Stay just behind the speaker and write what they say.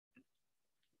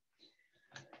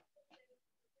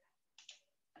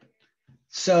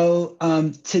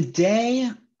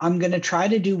Today I'm going to try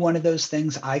to do one of those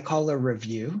things I call a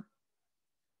review,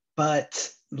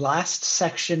 but last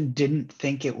section didn't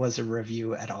think it was a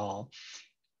review at all.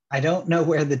 I don't know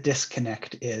where the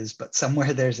disconnect is, but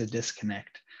somewhere there's a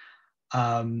disconnect.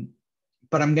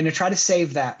 But I'm going to try to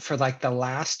save that for like the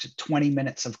last 20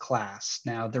 minutes of class.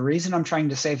 Now, the reason I'm trying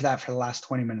to save that for the last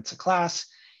 20 minutes of class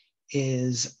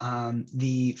is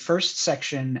the first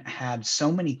section had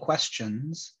so many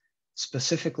questions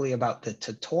specifically about the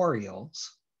tutorials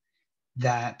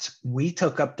that we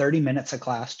took up 30 minutes of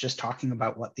class just talking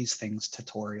about what these things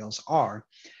tutorials are.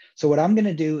 So what I'm going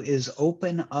to do is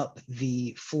open up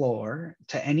the floor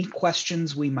to any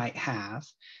questions we might have.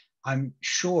 I'm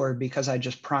sure because I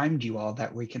just primed you all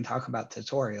that we can talk about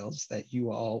tutorials, that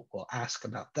you all will ask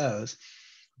about those.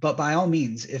 But by all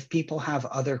means, if people have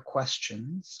other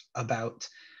questions about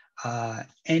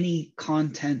any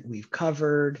content we've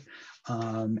covered,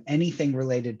 anything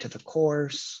related to the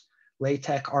course,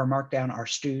 LaTeX, R Markdown,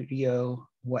 RStudio,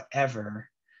 whatever,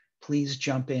 please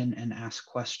jump in and ask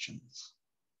questions.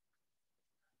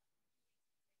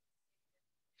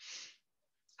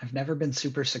 I've never been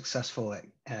super successful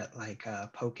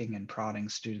at poking and prodding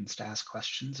students to ask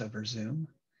questions over Zoom.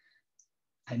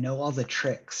 I know all the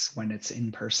tricks when it's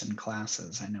in-person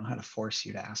classes. I know how to force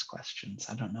you to ask questions.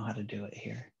 I don't know how to do it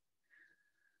here.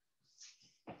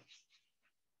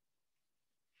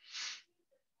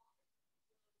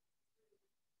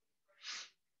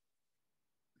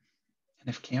 And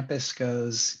if campus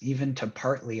goes even to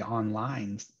partly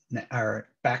online or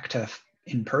back to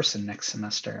in person next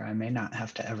semester, I may not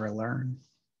have to ever learn.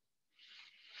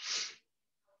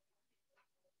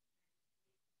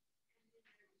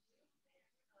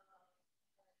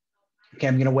 Okay,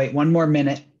 I'm going to wait one more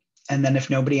minute. And then if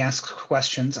nobody asks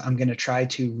questions, I'm going to try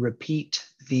to repeat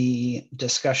the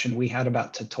discussion we had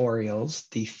about tutorials,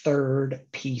 the third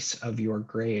piece of your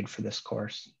grade for this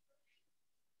course.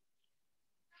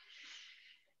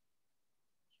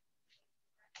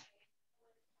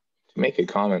 To make a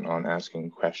comment on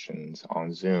asking questions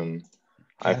on Zoom,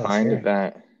 I find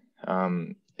that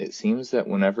it seems that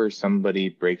whenever somebody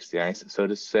breaks the ice, so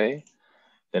to say,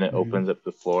 then it opens up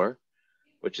the floor,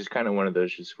 which is kind of one of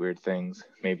those just weird things,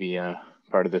 maybe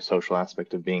part of the social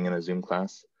aspect of being in a Zoom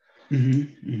class.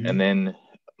 And then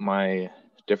my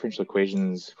differential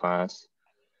equations class,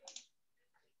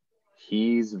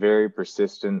 he's very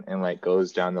persistent and like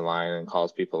goes down the line and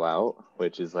calls people out,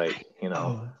 which is like, you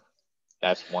know,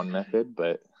 that's one method,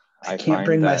 but I can't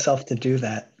bring myself to do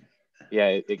that. Yeah,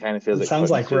 it kind of feels it like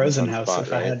sounds like Rosenhaus spot,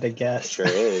 if right? I had to guess. It sure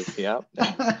is, yep.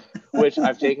 Which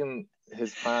I've taken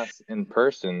his class in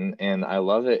person and I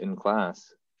love it in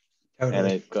class.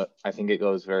 Totally. And I think it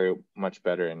goes very much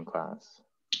better in class.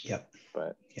 Yep.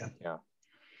 But yeah.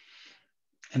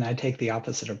 And I take the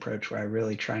opposite approach where I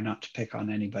really try not to pick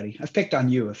on anybody. I've picked on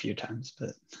you a few times,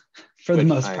 but for the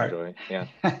most part, enjoy. Yeah.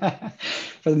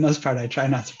 For the most part, I try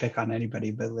not to pick on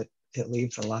anybody, but it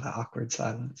leaves a lot of awkward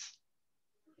silence.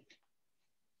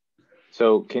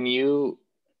 So can you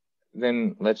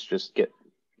then, let's just get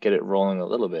it rolling a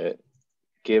little bit.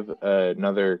 Give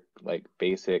another like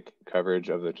basic coverage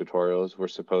of the tutorials. We're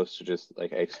supposed to just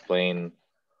like explain.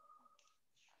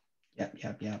 Yep.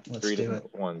 Let's 3 do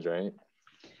different ones, right?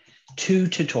 2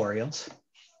 tutorials.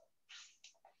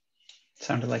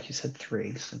 Sounded like you said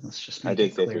 3, so let's just make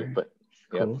it clear. I did say 3, but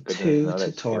cool. 2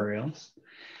 tutorials.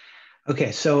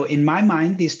 Okay, so in my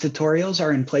mind, these tutorials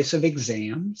are in place of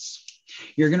exams.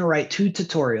 You're going to write 2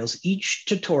 tutorials. Each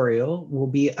tutorial will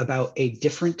be about a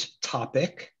different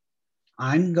topic.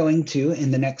 I'm going to,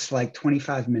 in the next like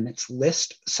 25 minutes,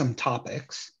 list some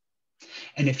topics.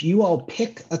 And if you all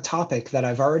pick a topic that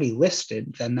I've already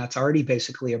listed, then that's already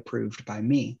basically approved by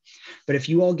me. But if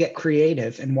you all get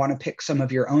creative and want to pick some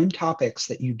of your own topics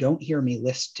that you don't hear me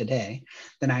list today,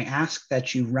 then I ask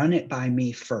that you run it by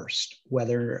me first,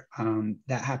 whether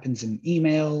that happens in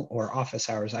email or office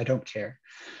hours, I don't care.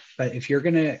 But if you're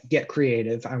going to get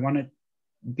creative, I want to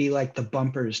be like the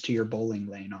bumpers to your bowling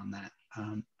lane on that.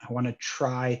 I want to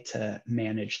try to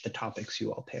manage the topics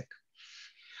you all pick.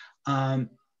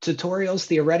 Tutorials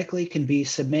theoretically can be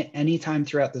submit anytime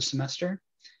throughout the semester.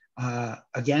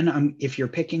 Again, if you're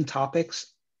picking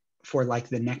topics for like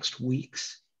the next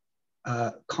week's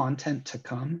content to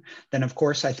come, then of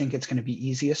course I think it's going to be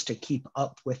easiest to keep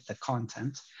up with the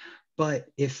content. But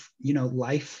if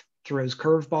life throws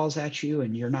curveballs at you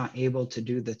and you're not able to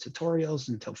do the tutorials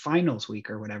until finals week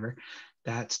or whatever,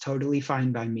 that's totally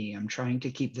fine by me. I'm trying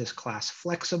to keep this class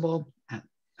flexible.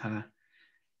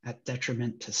 at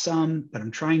detriment to some, but I'm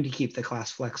trying to keep the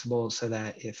class flexible so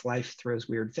that if life throws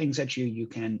weird things at you, you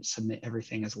can submit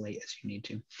everything as late as you need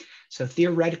to. So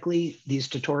theoretically, these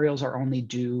tutorials are only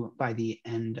due by the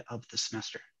end of the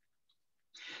semester.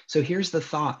 So here's the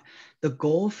thought. The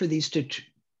goal for these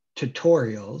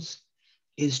tutorials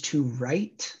is to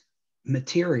write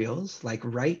materials, like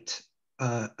write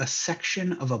a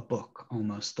section of a book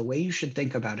almost. The way you should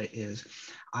think about it is,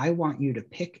 I want you to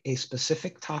pick a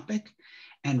specific topic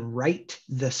and write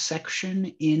the section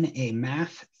in a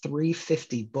Math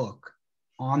 350 book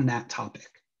on that topic.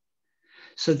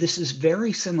 So this is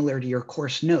very similar to your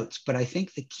course notes, but I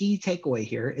think the key takeaway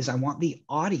here is I want the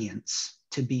audience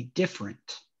to be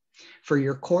different. For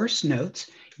your course notes,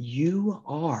 you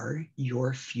are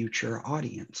your future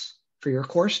audience. For your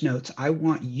course notes, I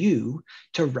want you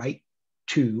to write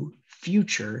to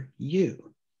future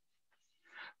you.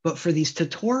 But for these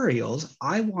tutorials,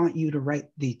 I want you to write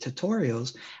the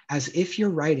tutorials as if you're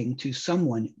writing to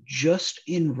someone just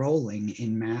enrolling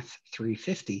in Math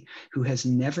 350 who has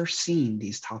never seen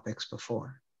these topics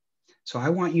before. So I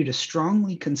want you to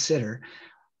strongly consider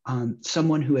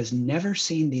someone who has never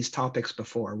seen these topics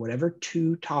before, whatever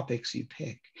 2 topics you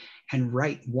pick, and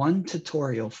write 1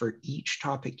 tutorial for each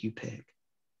topic you pick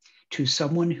to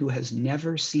someone who has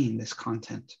never seen this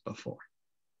content before.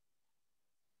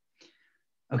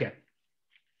 Okay.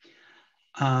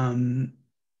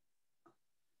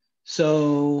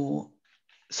 So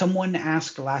someone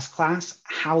asked last class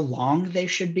how long they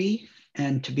should be.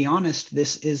 And to be honest,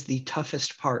 this is the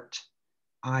toughest part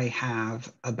I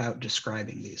have about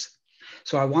describing these.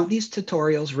 So I want these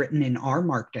tutorials written in R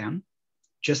Markdown,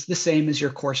 just the same as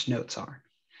your course notes are.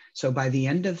 So by the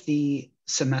end of the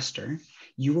semester,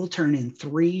 you will turn in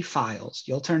 3 files.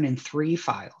 You'll turn in 3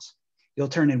 files. You'll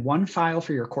turn in 1 file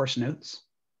for your course notes.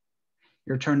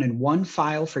 You're turning 1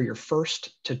 file for your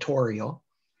first tutorial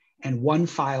and 1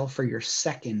 file for your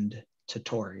second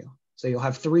tutorial. So you'll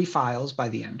have 3 files by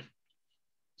the end.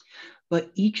 But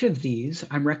each of these,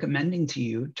 I'm recommending to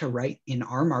you to write in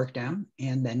R Markdown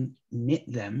and then knit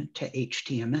them to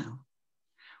HTML.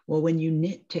 Well, when you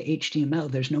knit to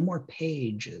HTML, there's no more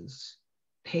pages.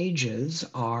 Pages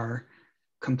are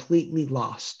completely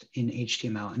lost in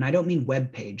HTML. And I don't mean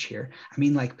web page here. I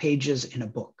mean like pages in a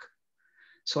book.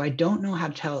 So I don't know how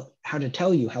to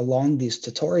tell you how long these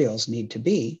tutorials need to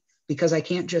be, because I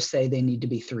can't just say they need to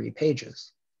be 3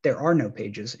 pages. There are no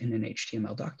pages in an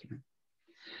HTML document.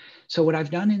 So what I've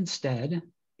done instead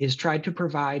is tried to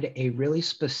provide a really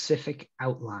specific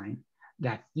outline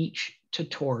that each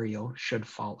tutorial should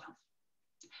follow.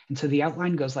 And so the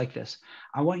outline goes like this.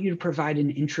 I want you to provide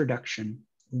an introduction,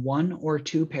 1 or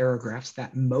 2 paragraphs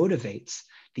that motivates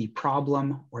the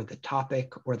problem or the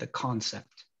topic or the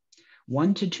concept.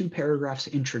 1 to 2 paragraphs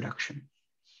introduction.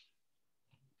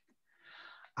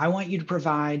 I want you to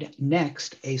provide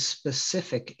next a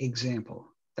specific example.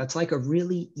 That's like a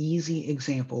really easy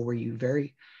example where you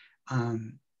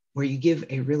give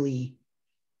a really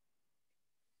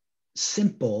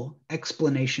simple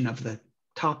explanation of the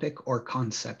topic or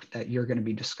concept that you're going to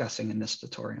be discussing in this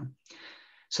tutorial.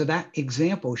 So that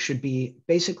example should be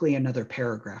basically another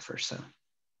paragraph or so.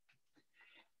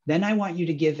 Then I want you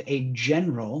to give a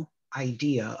general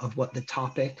idea of what the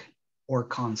topic or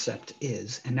concept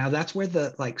is. And now that's where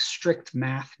the strict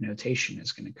math notation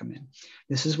is going to come in.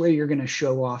 This is where you're going to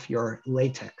show off your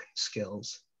LaTeX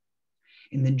skills.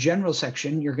 In the general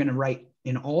section, you're going to write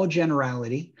in all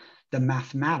generality the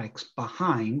mathematics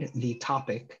behind the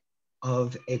topic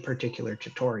of a particular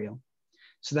tutorial.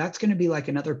 So that's going to be like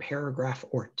another paragraph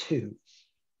or 2.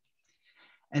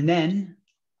 And then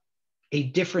a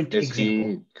different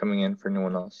example. Is he coming in for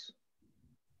anyone else?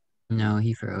 No,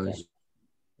 he froze.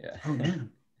 Yeah. Oh, no.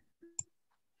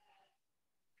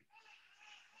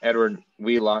 Edward,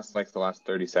 we lost like the last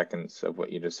 30 seconds of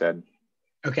what you just said.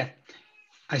 Okay.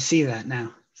 I see that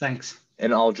now. Thanks.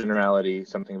 In all generality,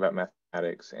 something about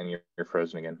mathematics, and you're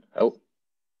frozen again. Oh.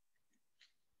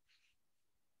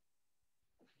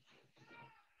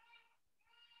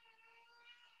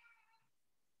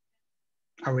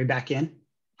 Are we back in?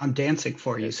 I'm dancing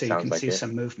for you so you can see it.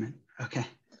 some movement. Okay.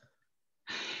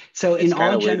 So it's in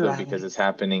all generality, because it's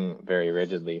happening very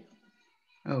rigidly.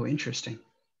 Oh, interesting.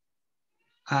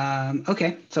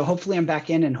 Okay, so hopefully I'm back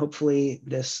in and hopefully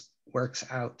this works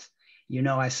out. You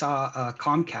know, I saw a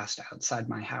Comcast outside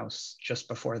my house just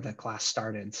before the class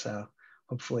started, so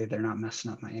hopefully they're not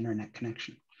messing up my internet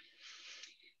connection.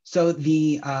 So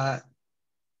the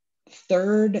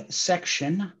third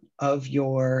section of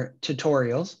your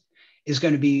tutorials is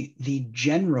going to be the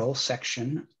general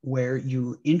section where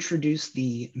you introduce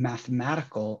the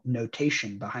mathematical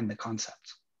notation behind the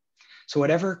concepts. So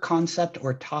whatever concept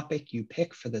or topic you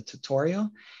pick for the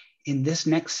tutorial, in this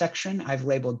next section, I've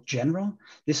labeled general.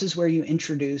 This is where you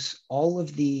introduce all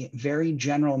of the very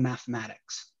general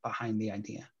mathematics behind the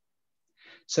idea.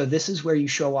 So this is where you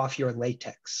show off your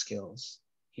LaTeX skills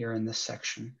here in this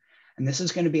section. And this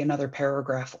is going to be another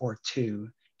paragraph or two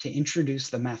to introduce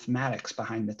the mathematics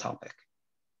behind the topic.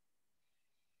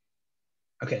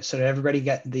 Okay, so did everybody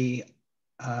get the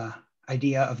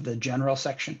idea of the general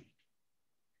section?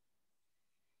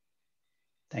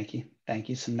 Thank you. Thank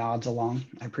you. Some nods along.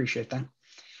 I appreciate that.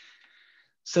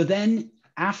 So then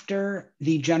after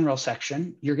the general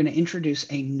section, you're going to introduce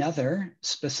another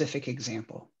specific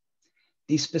example.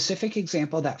 The specific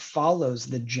example that follows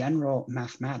the general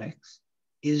mathematics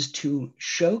is to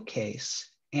showcase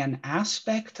an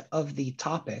aspect of the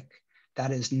topic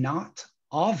that is not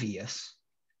obvious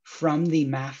from the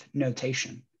math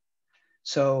notation.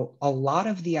 So a lot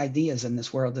of the ideas in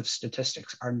this world of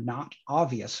statistics are not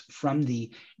obvious from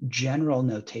the general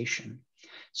notation.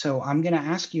 So I'm going to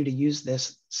ask you to use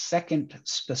this second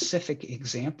specific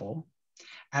example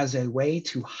as a way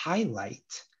to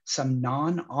highlight some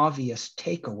non-obvious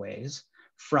takeaways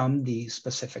from the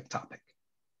specific topic.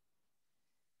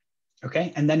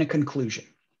 Okay, and then a conclusion.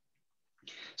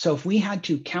 So if we had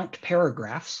to count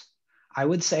paragraphs, I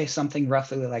would say something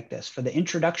roughly like this. For the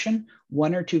introduction,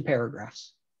 1 or 2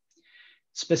 paragraphs.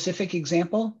 Specific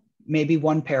example, maybe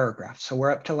 1 paragraph. So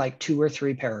we're up to like 2 or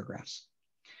 3 paragraphs.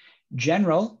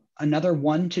 General, another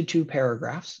 1 to 2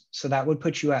 paragraphs. So that would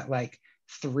put you at like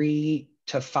 3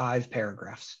 to 5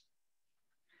 paragraphs.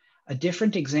 A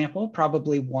different example,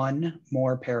 probably 1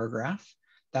 more paragraph.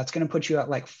 That's going to put you at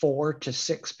like 4 to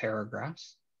 6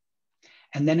 paragraphs.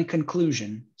 And then a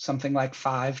conclusion, something like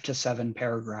 5 to 7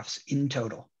 paragraphs in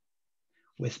total,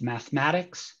 with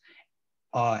mathematics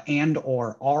and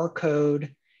or R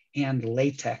code and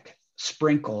LaTeX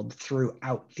sprinkled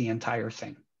throughout the entire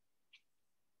thing.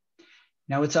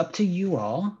 Now it's up to you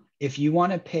all. If you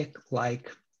want to pick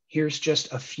like, here's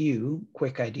just a few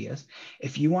quick ideas.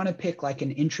 If you want to pick like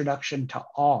an introduction to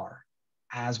R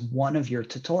as one of your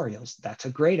tutorials, that's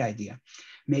a great idea.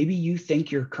 Maybe you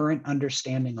think your current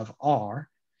understanding of R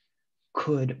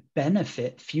could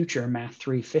benefit future Math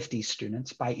 350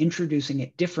 students by introducing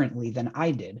it differently than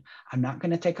I did. I'm not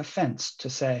going to take offense to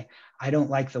say, I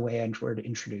don't like the way Edward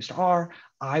introduced R.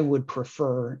 I would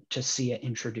prefer to see it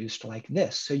introduced like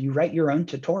this. So you write your own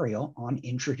tutorial on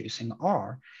introducing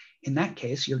R. In that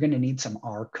case, you're going to need some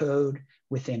R code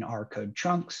within R code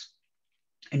chunks.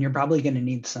 And you're probably going to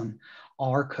need some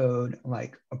R code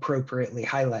like appropriately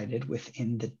highlighted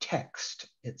within the text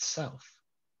itself.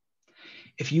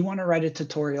 If you want to write a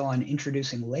tutorial on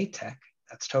introducing LaTeX,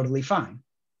 that's totally fine.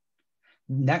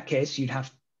 In that case, you'd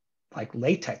have like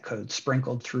LaTeX code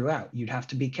sprinkled throughout. You'd have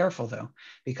to be careful though,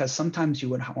 because sometimes you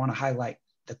would want to highlight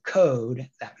the code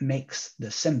that makes the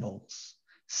symbols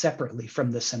separately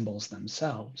from the symbols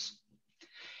themselves.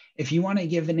 If you want to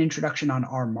give an introduction on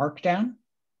R Markdown,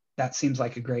 that seems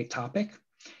like a great topic.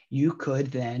 You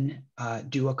could then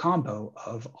do a combo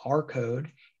of R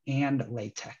code and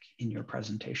LaTeX in your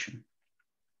presentation.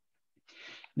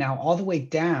 Now, all the way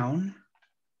down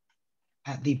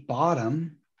at the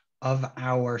bottom of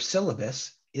our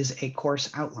syllabus is a course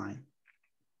outline.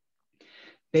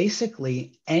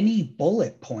 Basically, any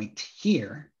bullet point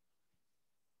here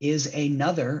is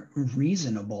another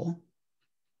reasonable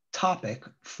topic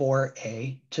for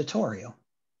a tutorial.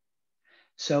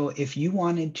 So if you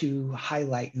wanted to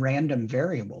highlight random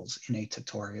variables in a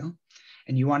tutorial,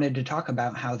 and you wanted to talk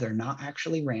about how they're not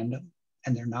actually random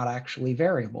and they're not actually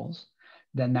variables,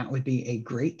 then that would be a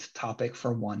great topic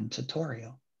for one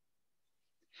tutorial.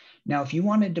 Now, if you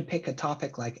wanted to pick a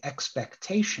topic like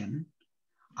expectation,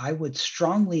 I would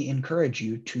strongly encourage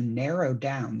you to narrow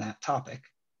down that topic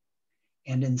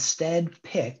and instead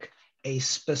pick a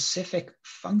specific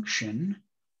function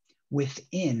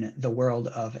within the world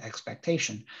of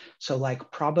expectation. So like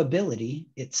probability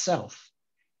itself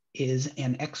is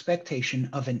an expectation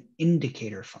of an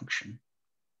indicator function.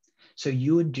 So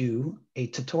you would do a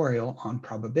tutorial on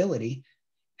probability.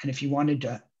 And if you wanted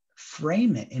to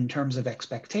frame it in terms of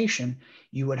expectation,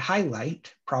 you would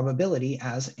highlight probability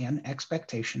as an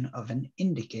expectation of an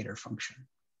indicator function.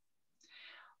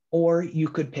 Or you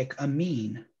could pick a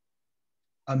mean.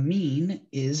 A mean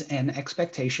is an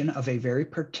expectation of a very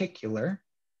particular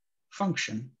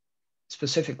function,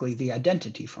 specifically the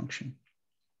identity function.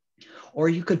 Or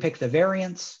you could pick the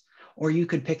variance, or you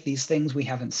could pick these things we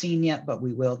haven't seen yet, but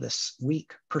we will this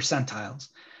week, percentiles.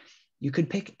 You could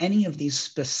pick any of these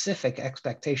specific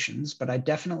expectations, but I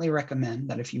definitely recommend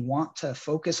that if you want to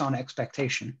focus on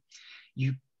expectation,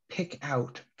 you pick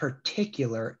out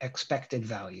particular expected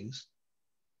values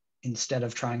instead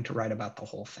of trying to write about the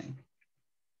whole thing.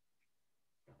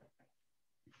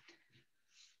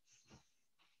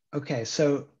 Okay,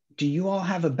 so do you all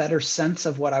have a better sense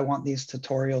of what I want these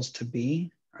tutorials to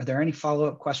be? Are there any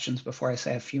follow-up questions before I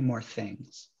say a few more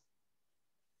things?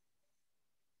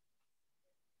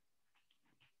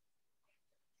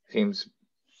 Seems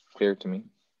clear to me.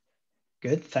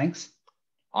 Good, thanks.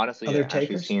 Honestly, Other it actually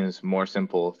takers? seems more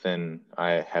simple than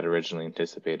I had originally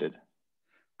anticipated.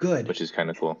 Good. Which is kind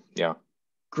of cool, yeah.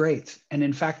 Great. And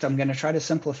in fact, I'm going to try to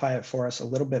simplify it for us a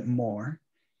little bit more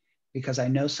because I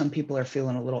know some people are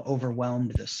feeling a little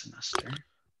overwhelmed this semester.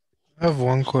 I have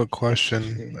one quick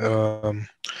question.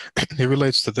 It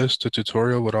relates to this, the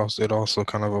tutorial, but also it also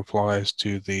kind of applies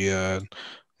to the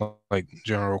like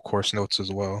general course notes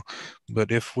as well.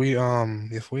 But if we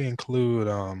include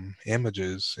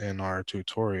images in our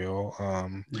tutorial,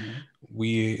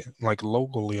 we like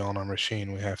locally on our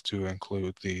machine we have to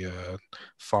include the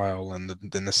file in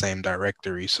the same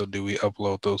directory. So do we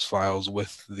upload those files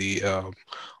with the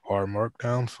R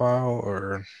Markdown file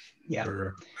or? Yeah.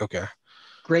 Okay.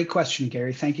 Great question,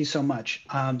 Gary. Thank you so much.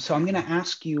 So I'm going to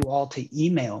ask you all to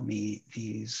email me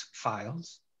these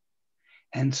files.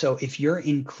 And so if you're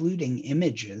including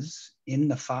images in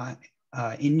the file,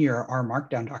 in your R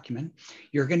Markdown document,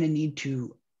 you're going to need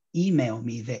to email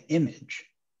me the image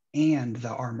and the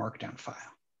R Markdown file.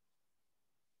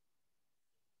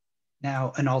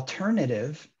 Now, an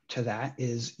alternative to that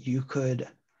is you could,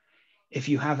 if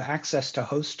you have access to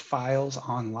host files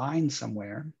online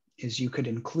somewhere, is you could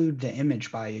include the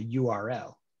image by a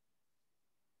URL.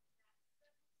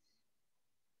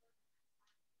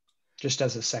 Just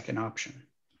as a second option.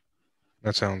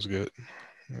 That sounds good.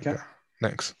 Okay.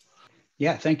 Thanks.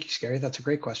 Yeah, thank you, Scary. That's a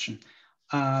great question.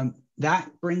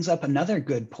 That brings up another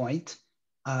good point.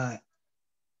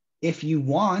 If you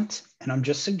want, and I'm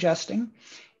just suggesting,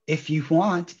 if you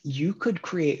want, you could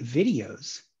create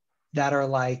videos that are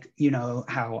like, you know,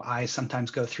 how I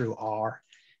sometimes go through R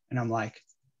and I'm like,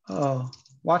 oh,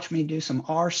 watch me do some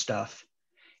R stuff.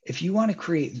 If you want to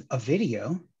create a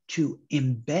video to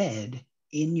embed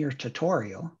in your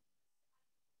tutorial,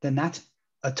 then that's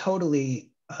a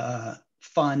totally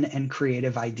fun and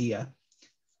creative idea.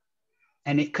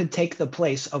 And it could take the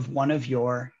place of one of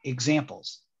your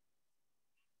examples.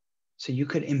 So you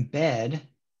could embed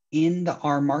in the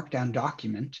R Markdown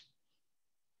document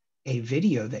a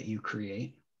video that you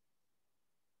create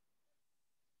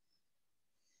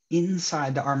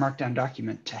inside the R Markdown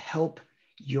document to help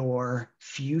your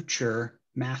future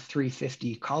Math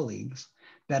 350 colleagues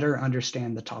better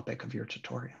understand the topic of your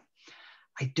tutorial.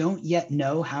 I don't yet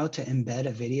know how to embed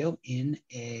a video in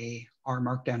a R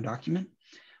Markdown document,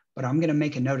 but I'm going to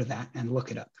make a note of that and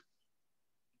look it up.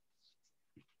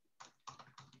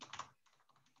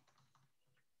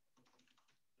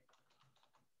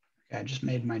 Okay, I just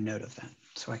made my note of that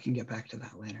so I can get back to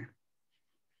that later.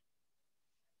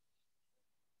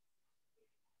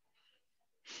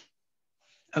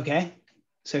 Okay,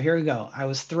 so here we go. I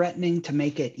was threatening to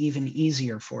make it even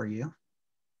easier for you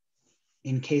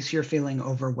in case you're feeling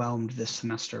overwhelmed this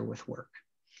semester with work.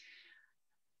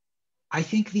 I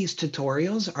think these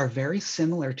tutorials are very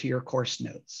similar to your course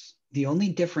notes. The only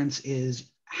difference is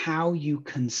how you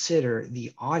consider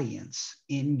the audience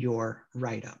in your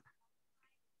write-up.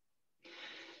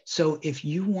 So if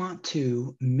you want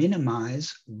to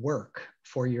minimize work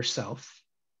for yourself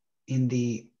in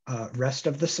the rest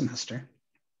of the semester,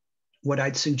 what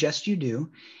I'd suggest you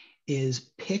do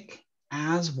is pick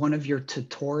as one of your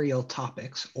tutorial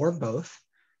topics, or both,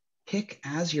 pick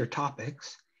as your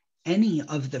topics any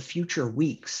of the future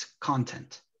week's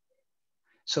content.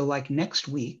 So like next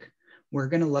week, we're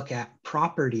going to look at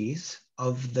properties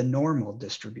of the normal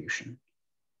distribution.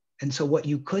 And so what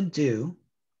you could do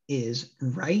is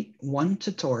write one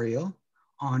tutorial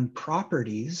on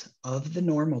properties of the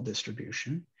normal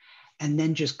distribution, and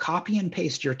then just copy and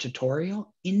paste your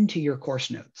tutorial into your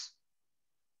course notes.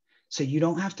 So you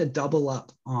don't have to double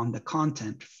up on the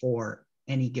content for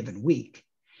any given week.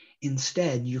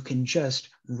 Instead, you can just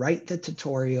write the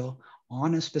tutorial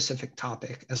on a specific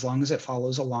topic as long as it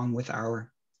follows along with our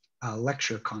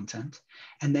lecture content,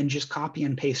 and then just copy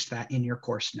and paste that in your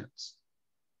course notes.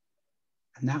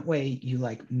 And that way you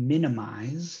like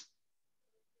minimize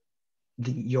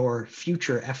your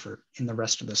future effort in the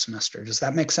rest of the semester. Does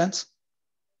that make sense?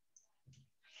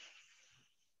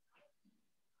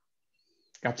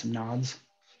 Got some nods.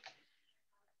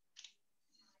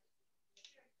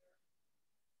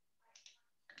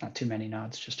 Not too many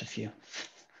nods, just a few.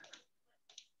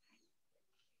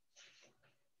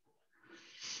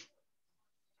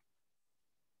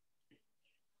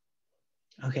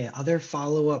 Okay, other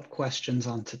follow-up questions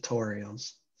on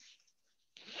tutorials.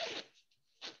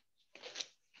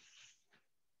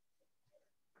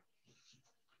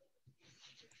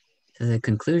 So the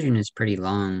conclusion is pretty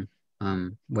long.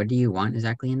 What do you want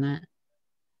exactly in that?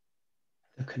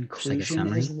 The Just like a conclusion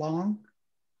summary? is long.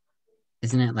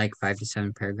 Isn't it like 5 to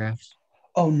 7 paragraphs?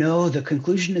 Oh no, the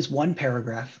conclusion is one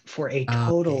paragraph for a Oh,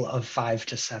 total okay. of 5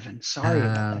 to 7. Sorry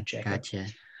about Oh, that, Jacob. gotcha.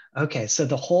 Okay, so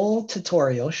the whole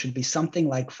tutorial should be something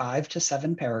like 5 to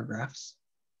 7 paragraphs.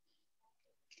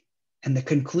 And the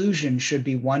conclusion should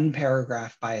be one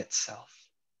paragraph by itself.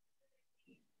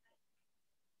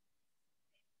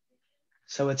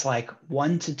 So it's like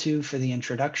 1 to 2 for the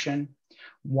introduction,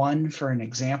 1 for an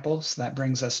example. So that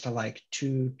brings us to like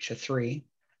 2 to 3.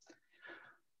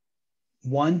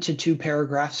 1 to 2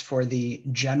 paragraphs for the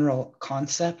general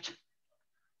concept.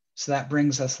 So that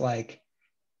brings us like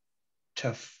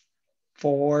to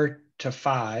 4 to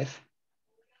 5.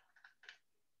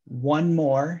 1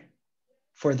 more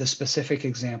for the specific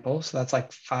example. So that's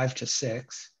like 5 to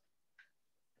 6.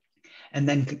 And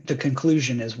then the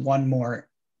conclusion is 1 more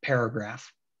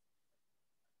paragraph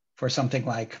for something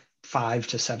like 5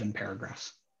 to 7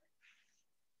 paragraphs.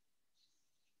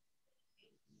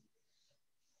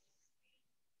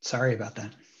 Sorry about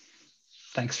that.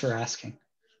 Thanks for asking.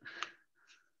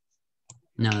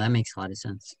 No, that makes a lot of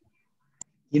sense.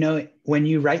 You know, when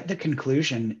you write the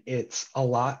conclusion, it's a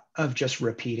lot of just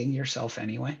repeating yourself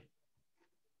anyway.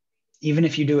 Even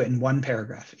if you do it in one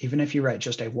paragraph, even if you write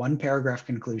just a 1 paragraph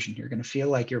conclusion, you're going to feel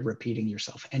like you're repeating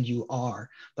yourself, and you are,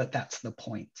 but that's the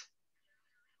point.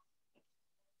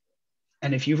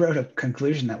 And if you wrote a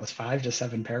conclusion that was 5 to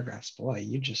 7 paragraphs, boy,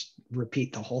 you just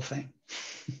repeat the whole thing.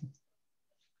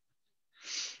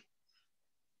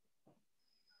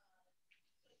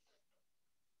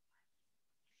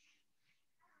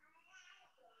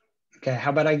 Okay, how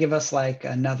about I give us like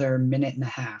another minute and a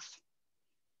half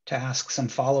to ask some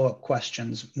follow-up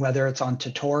questions, whether it's on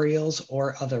tutorials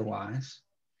or otherwise.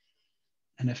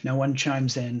 And if no one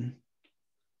chimes in,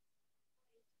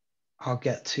 I'll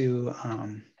get to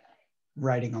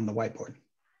writing on the whiteboard.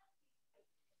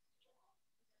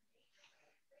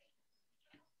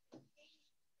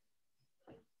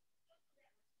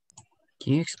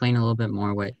 Can you explain a little bit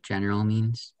more what general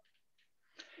means?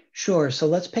 Sure. So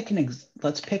let's pick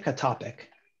a topic,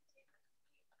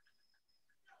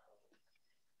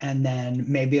 and then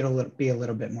maybe it'll be a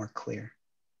little bit more clear.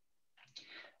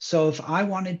 So if I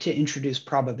wanted to introduce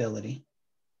probability,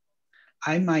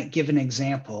 I might give an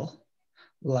example,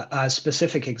 a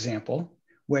specific example,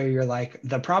 where you're like,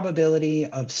 the probability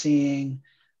of seeing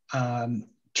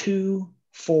 2,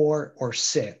 4, or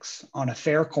 6 on a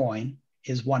fair coin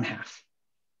is 1/2.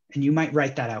 And you might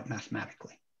write that out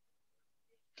mathematically.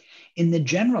 In the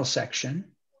general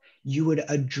section, you would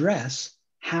address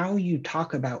how you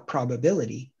talk about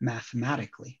probability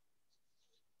mathematically.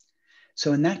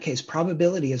 So in that case,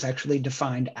 probability is actually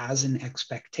defined as an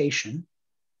expectation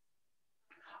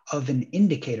of an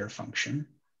indicator function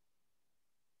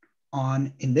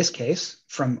on, in this case,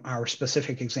 from our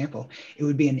specific example, it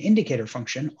would be an indicator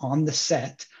function on the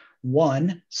set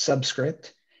 1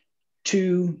 subscript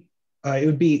 2, it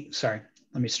would be, sorry,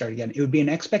 let me start again. It would be an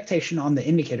expectation on the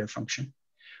indicator function,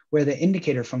 where the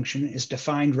indicator function is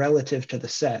defined relative to the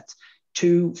sets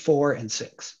 2, 4, and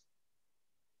 6,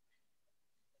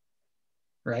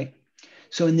 right?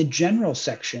 So in the general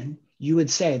section, you would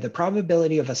say the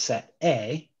probability of a set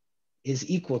A is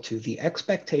equal to the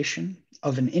expectation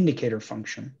of an indicator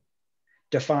function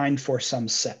defined for some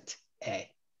set A.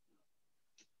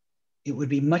 It would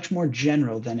be much more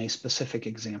general than a specific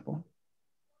example,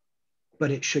 but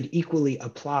it should equally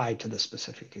apply to the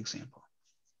specific example.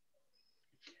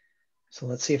 So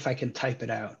let's see if I can type it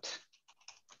out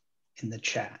in the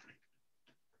chat.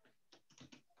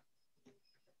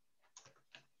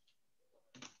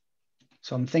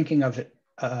 So I'm thinking of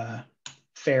a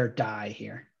fair die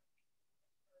here.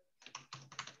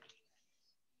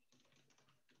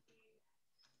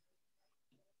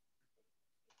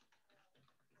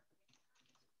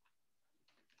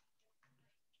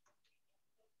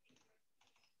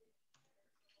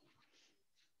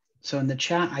 So in the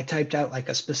chat, I typed out like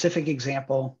a specific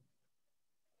example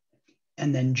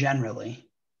and then generally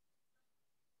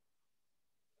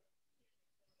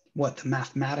what the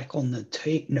mathematical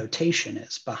notation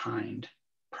is behind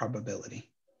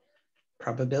probability.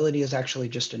 Probability is actually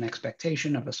just an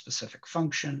expectation of a specific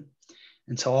function.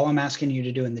 And so all I'm asking you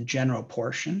to do in the general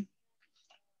portion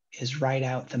is write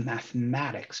out the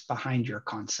mathematics behind your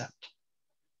concept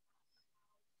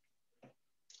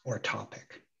or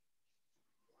topic.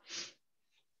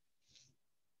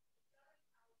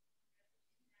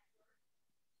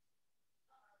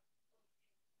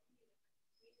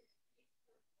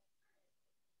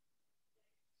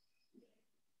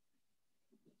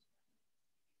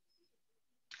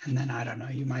 And then, I don't know,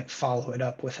 you might follow it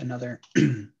up with another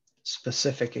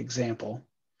specific example.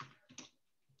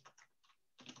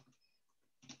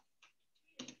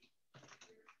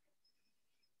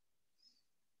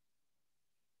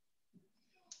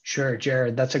 Sure,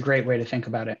 Jared, that's a great way to think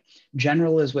about it.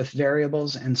 General is with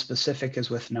variables and specific is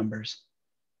with numbers.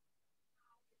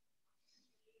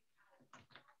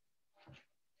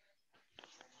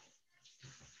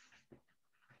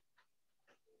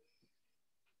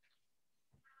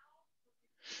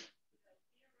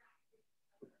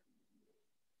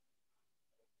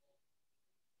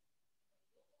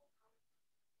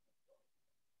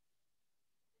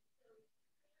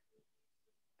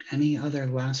 Any other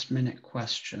last minute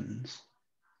questions?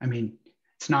 I mean,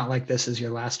 it's not like this is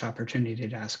your last opportunity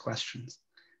to ask questions.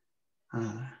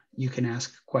 You can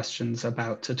ask questions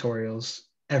about tutorials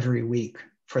every week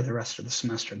for the rest of the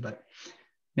semester, but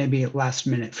maybe last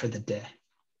minute for the day.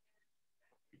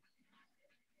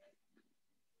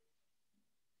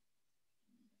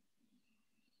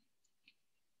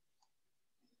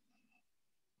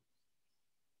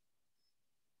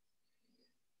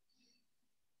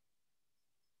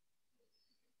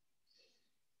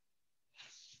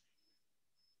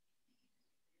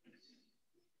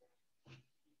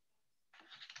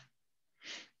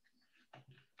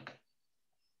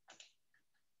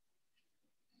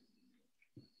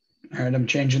 All right, I'm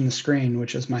changing the screen,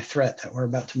 which is my threat that we're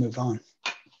about to move on.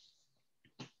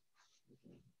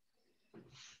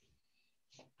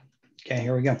 Okay,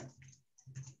 here we go.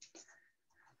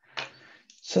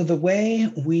 So the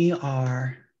way we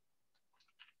are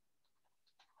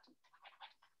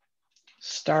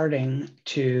starting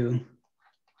to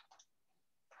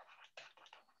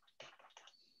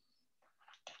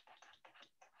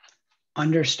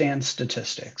understand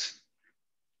statistics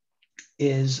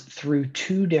is through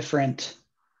two different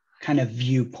kind of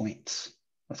viewpoints.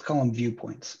 Let's call them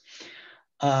viewpoints.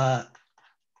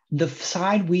 The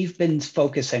side we've been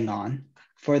focusing on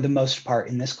for the most part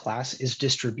in this class is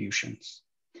distributions.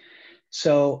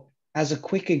 So as a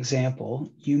quick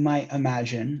example, you might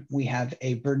imagine we have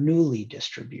a Bernoulli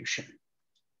distribution.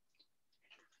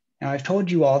 Now I've told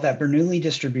you all that Bernoulli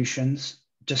distributions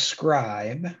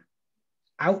describe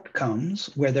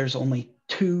outcomes where there's only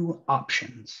two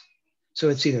options. So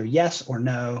it's either yes or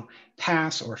no,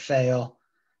 pass or fail,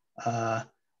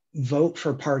 vote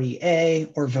for party A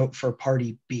or vote for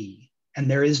party B. And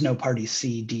there is no party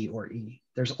C, D, or E.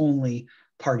 There's only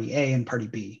party A and party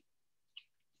B.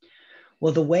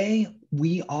 Well, the way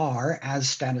we are as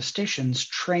statisticians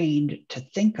trained to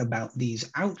think about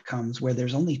these outcomes where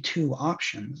there's only two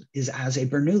options is as a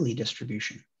Bernoulli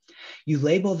distribution. You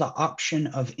label the option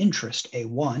of interest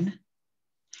A1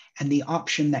 and the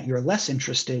option that you're less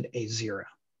interested A0.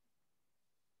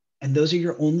 And those are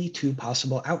your only two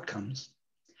possible outcomes.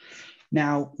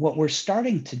 Now, what we're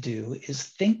starting to do is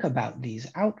think about these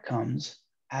outcomes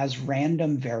as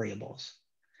random variables.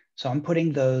 So I'm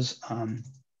putting those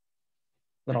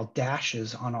little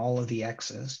dashes on all of the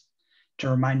X's to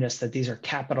remind us that these are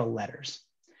capital letters.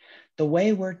 The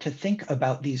way we're to think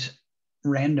about these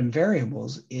random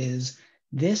variables is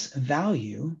this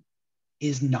value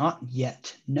is not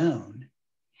yet known.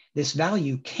 This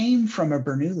value came from a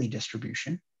Bernoulli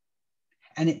distribution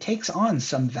and it takes on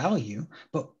some value,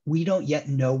 but we don't yet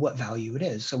know what value it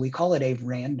is. So we call it a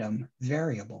random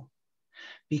variable.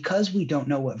 Because we don't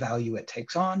know what value it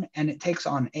takes on and it takes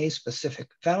on a specific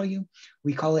value,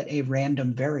 we call it a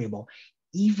random variable,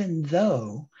 even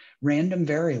though random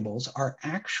variables are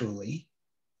actually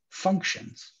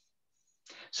functions.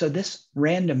 So this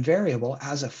random variable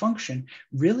as a function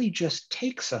really just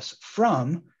takes us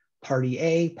from party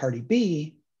A, party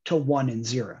B to 1 and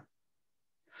 0.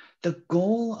 The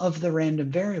goal of the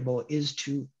random variable is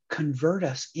to convert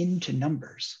us into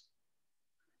numbers.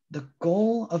 The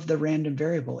goal of the random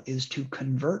variable is to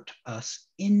convert us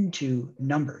into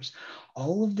numbers.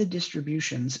 All of the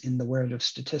distributions in the world of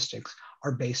statistics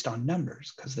are based on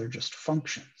numbers because they're just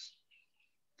functions.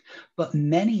 But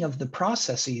many of the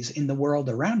processes in the world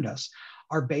around us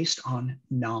are based on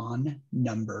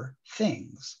non-number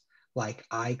things like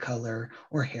eye color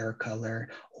or hair color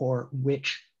or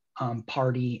which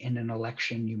party in an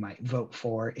election you might vote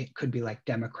for. It could be like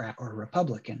Democrat or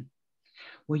Republican.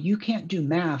 Well, you can't do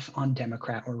math on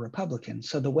Democrat or Republican.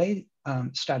 So the way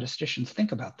statisticians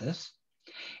think about this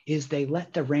is they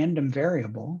let the random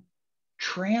variable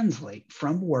translate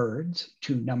from words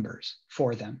to numbers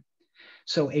for them.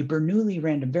 So a Bernoulli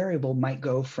random variable might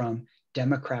go from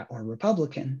Democrat or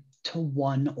Republican to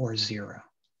 1 or 0.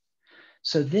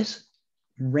 So this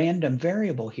random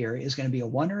variable here is going to be a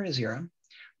 1 or a 0,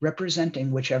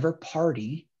 representing whichever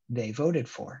party they voted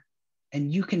for.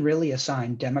 And you can really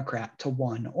assign Democrat to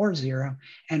 1 or 0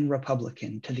 and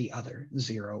Republican to the other,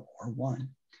 0 or 1.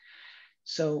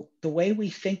 So the way we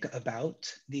think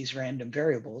about these random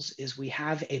variables is we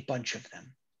have a bunch of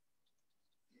them.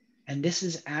 And this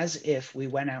is as if we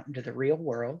went out into the real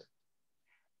world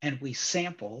and we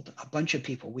sampled a bunch of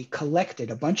people. We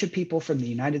collected a bunch of people from the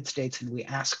United States and we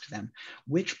asked them,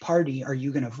 which party are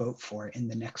you going to vote for in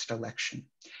the next election?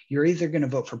 You're either going to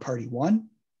vote for party 1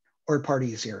 or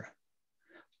party 0.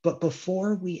 But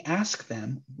before we ask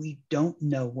them, we don't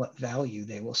know what value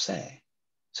they will say.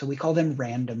 So we call them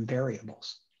random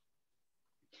variables.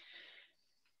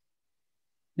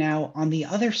 Now, on the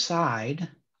other side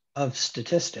of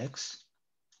statistics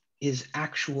is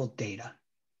actual data.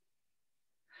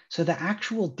 So the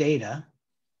actual data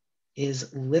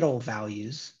is little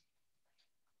values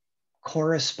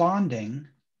corresponding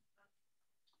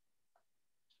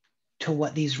to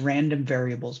what these random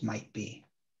variables might be.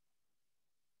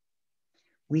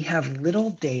 We have little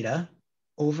data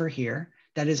over here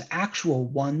that is actual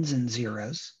 1s and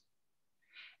 0s,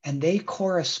 and they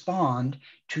correspond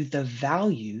to the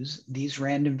values these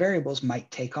random variables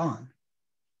might take on.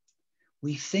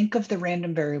 We think of the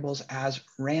random variables as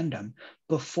random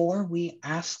before we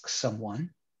ask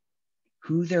someone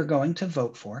who they're going to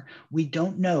vote for. We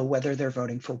don't know whether they're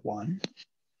voting for 1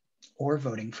 or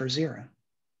voting for 0.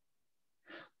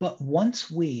 But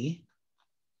once we,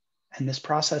 and this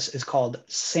process is called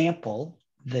sample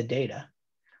the data,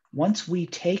 once we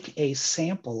take a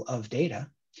sample of data,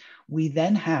 we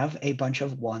then have a bunch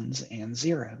of 1s and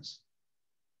 0s.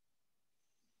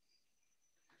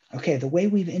 Okay, the way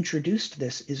we've introduced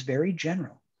this is very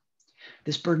general.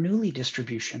 This Bernoulli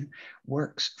distribution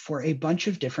works for a bunch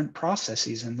of different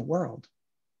processes in the world.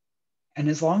 And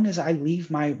as long as I leave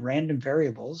my random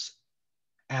variables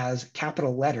as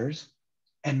capital letters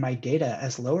and my data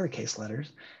as lowercase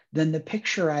letters, then the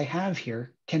picture I have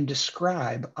here can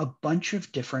describe a bunch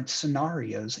of different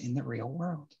scenarios in the real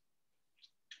world.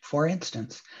 For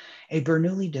instance, a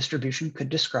Bernoulli distribution could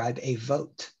describe a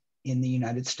vote in the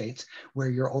United States where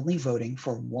you're only voting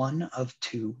for one of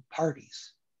 2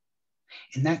 parties.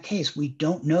 In that case, we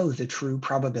don't know the true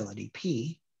probability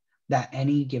P that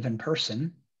any given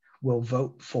person will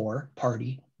vote for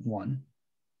party 1.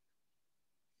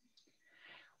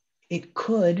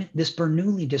 This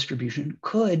Bernoulli distribution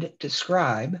could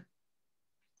describe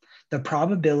the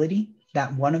probability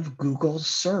that one of Google's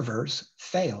servers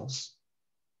fails.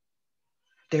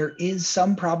 There is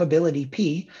some probability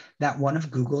P that one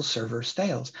of Google's servers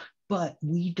fails, but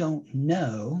we don't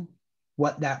know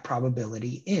what that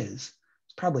probability is.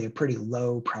 It's probably a pretty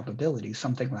low probability,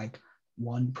 something like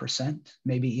 1%,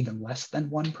 maybe even less than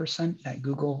 1% that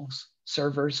Google's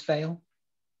servers fail.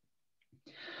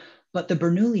 But the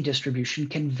Bernoulli distribution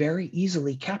can very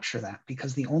easily capture that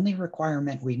because the only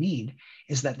requirement we need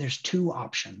is that there's 2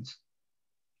 options.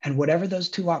 And whatever those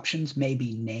 2 options may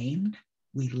be named,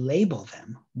 we label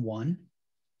them 1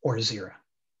 or 0.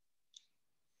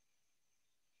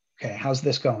 Okay, how's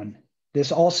this going?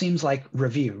 This all seems like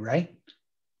review, right?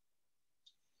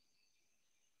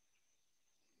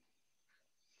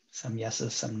 Some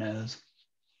yeses, some nos,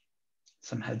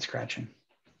 some head scratching.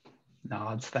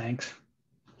 Nods, thanks.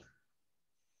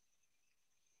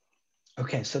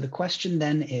 Okay, so the question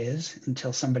then is,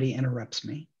 until somebody interrupts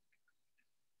me,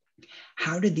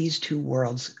 how did these 2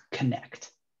 worlds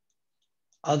connect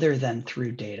other than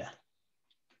through data?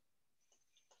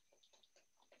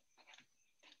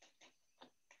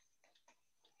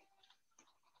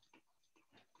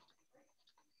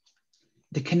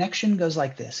 The connection goes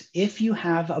like this. If you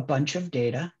have a bunch of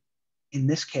data, in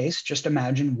this case, just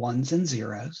imagine 1s and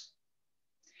 0s,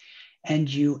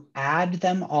 and you add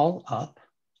them all up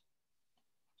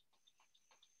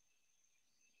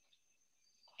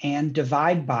and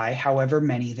divide by however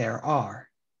many there are.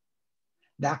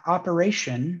 That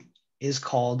operation is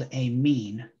called a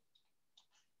mean.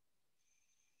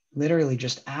 Literally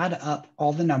just add up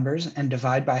all the numbers and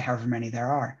divide by however many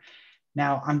there are.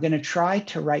 Now I'm going to try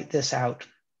to write this out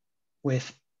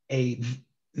with a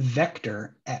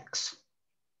vector x.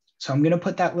 So I'm going to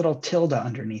put that little tilde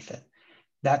underneath it.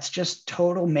 That's just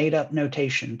total made up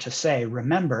notation to say,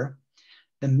 remember,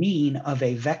 the mean of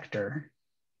a vector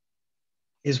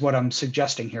is what I'm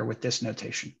suggesting here with this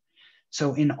notation.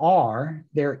 So in R,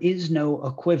 there is no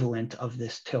equivalent of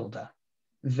this tilde.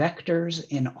 Vectors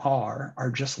in R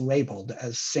are just labeled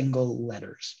as single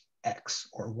letters, X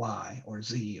or Y or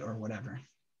Z or whatever.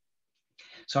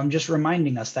 So I'm just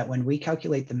reminding us that when we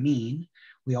calculate the mean,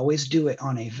 we always do it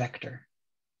on a vector.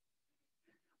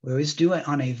 We always do it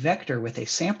on a vector with a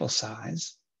sample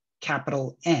size,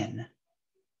 capital N.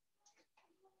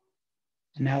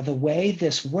 Now, the way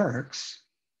this works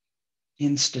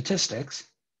in statistics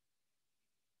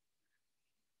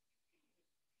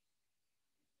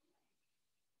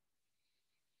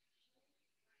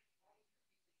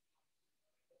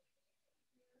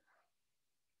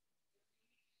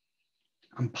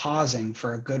I'm pausing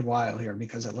for a good while here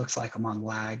because it looks like I'm on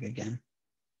lag again.